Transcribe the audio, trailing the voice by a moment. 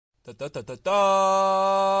Da da da da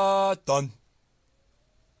da. Done.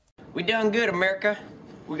 We doing good, America.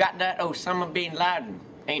 We got that Osama bin Laden.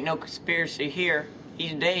 Ain't no conspiracy here.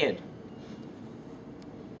 He's dead.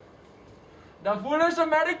 The foolish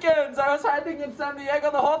Americans! I was hiding in San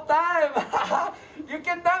Diego the whole time! You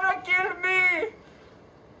can never kill me!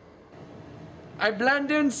 I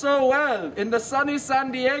blend in so well. In the sunny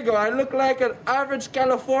San Diego, I look like an average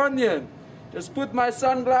Californian. Just put my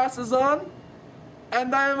sunglasses on,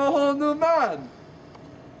 and I am a whole new man.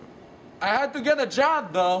 I had to get a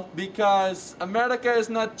job though, because America is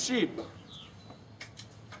not cheap.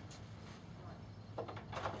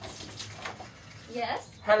 Yes?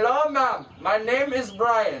 Hello, ma'am. My name is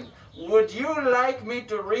Brian. Would you like me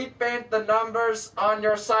to repaint the numbers on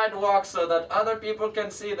your sidewalk so that other people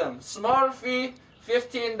can see them? Small fee,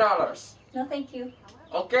 $15. No, thank you.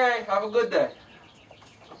 Okay, have a good day.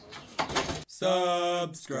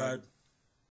 Subscribe.